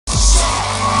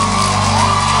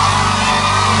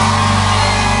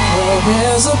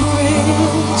There's a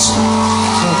bridge,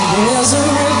 there's a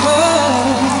river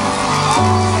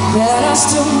that I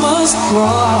still must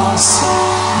cross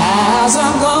as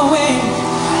I'm going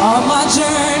on my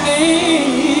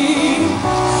journey.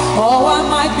 Oh, I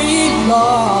might be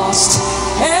lost,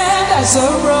 and there's a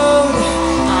road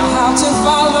I have to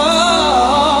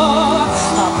follow, a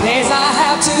place I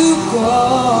have to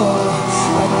go,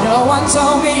 but no one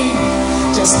told me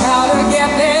just how to get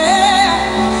there.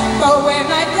 But when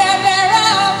I get there,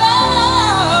 I'll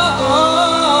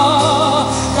know,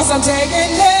 'cause I'm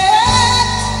taking it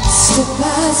step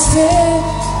by step,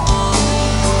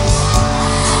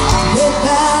 bit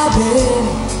by bit,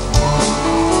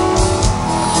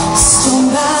 stone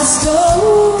by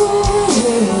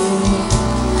stone,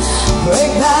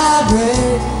 break by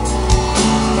break,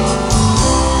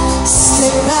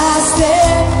 step by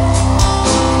step,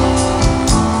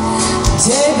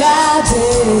 day by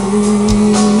day,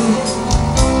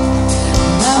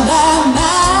 mile by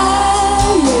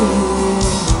mile,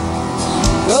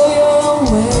 go your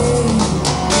way.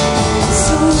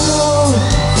 So long,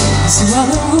 so on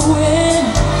the ruin,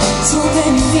 so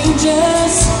many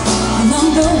dangers along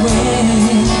the way,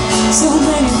 so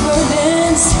many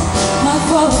burdens might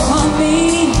fall upon me,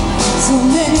 so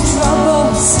many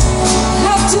troubles I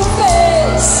have to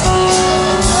face.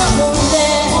 I won't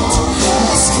let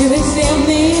my spirit fail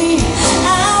me, I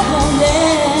won't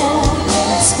let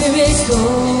my spirit go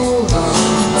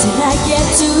till I get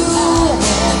to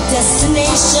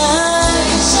destination.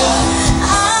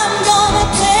 I'm gonna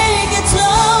take it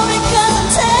slowly, 'cause I'm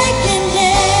taking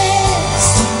it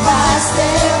step by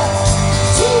step,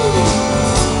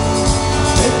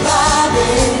 bit by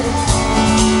bit,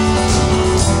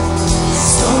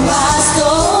 stone by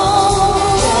stone,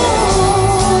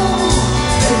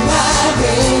 bit by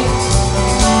bit,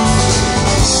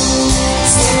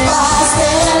 step by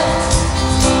step,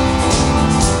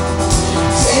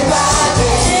 day by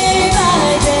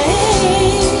day,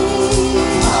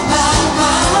 mile by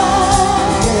mile,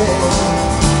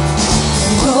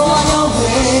 go on your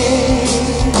way.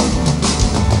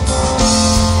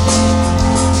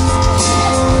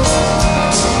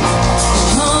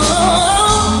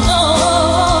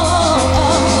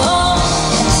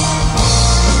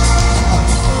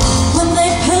 When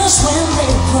they push, when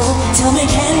they pull, tell me,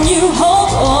 can you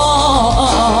hold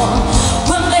on?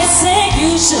 When they say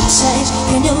you should change,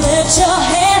 can you lift your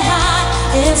head high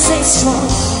and stay strong?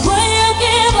 When you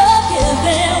give up, give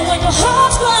in, when your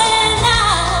heart's crying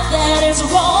out that it's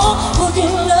wrong, will you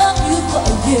love you for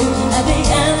you at the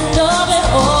end of it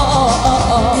all?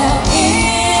 Now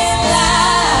in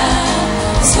life,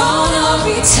 there's gonna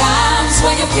be times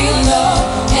when you feel low,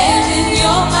 and in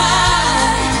your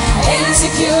mind,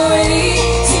 insecurity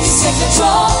seems to take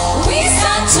control. We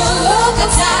start to look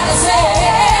outside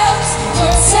ourselves for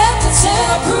acceptance and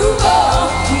approval.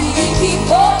 We keep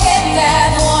forgetting that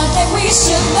one thing we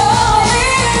should know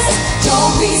is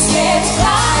don't be scared to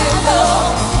fly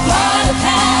alone. Find a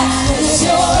path that is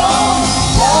your own.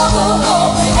 Love will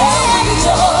open every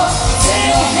door. Take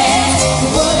your hand, the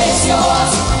world is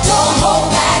yours. Don't hold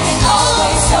back and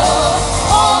always know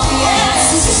all the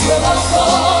answers is real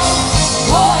for.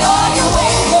 What are you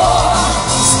waiting for?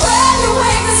 Spread your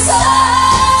wings and soar.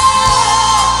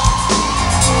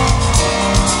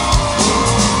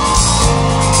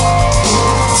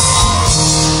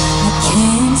 I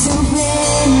came to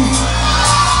win,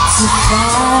 to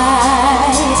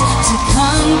fight, to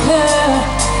conquer,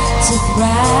 to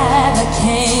thrive. I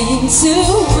came to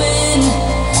win,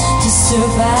 to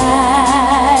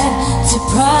survive, to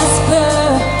prosper,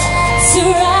 to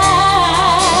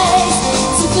rise,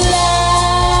 to fly.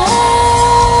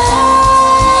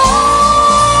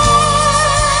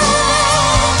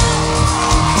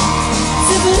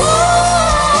 To fly.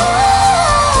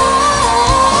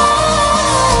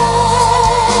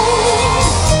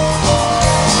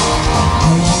 I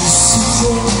used to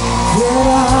think that I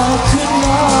could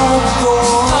not go on.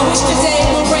 I wish the day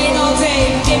would rain all day.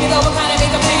 Give me love, what kind of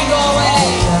make the pain go away.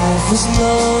 Life was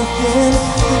nothing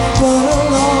but a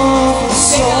long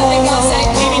Say nothing else like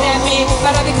aiming at me,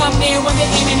 but I become near when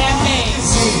they're aiming at me.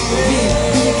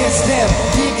 Be against them,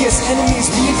 be against enemies,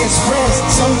 be against friends.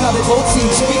 Somehow they both seem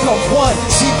to become one.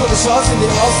 See for the shots and they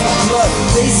all see blood.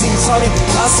 They see turning,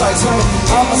 outside turning.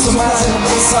 I'm a surmise and I'm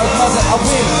inside closet. I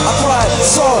win, I thrive,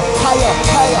 soar, higher,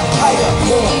 higher, higher,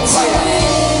 more, higher.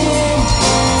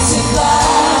 To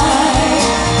fly,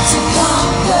 to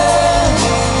conquer,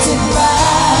 to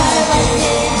thrive. I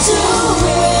came to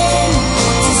win,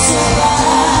 to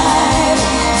survive,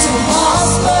 to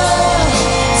prosper,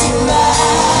 to rise.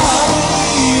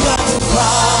 I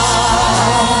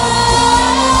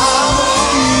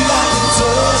believe I can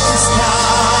touch the sky.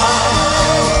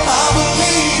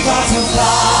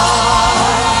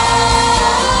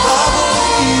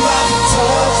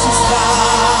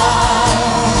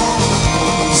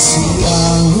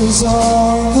 heart's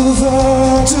on the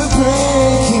verge of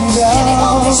breaking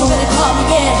down. So better call me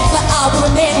in, but I will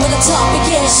remain when the talk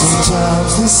begins.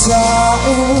 Sometimes the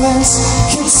silence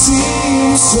can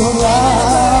seem so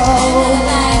loud.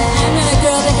 I'm not a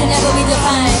girl that can never be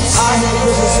defined. I hear the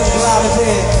rivers in the cloud of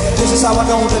it. This is how I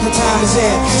know that the time is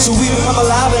in. So we become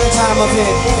alive in the time of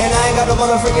it. And I ain't got no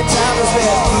motherfucking time to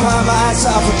spare. Behind my eyes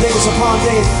out for days upon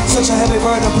days. Such a heavy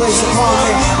burden placed upon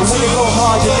me. But when they go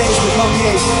hard, your days become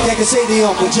days. They can say the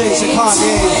Uncle Jay's and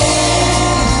Kanye.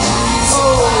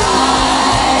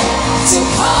 To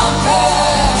conquer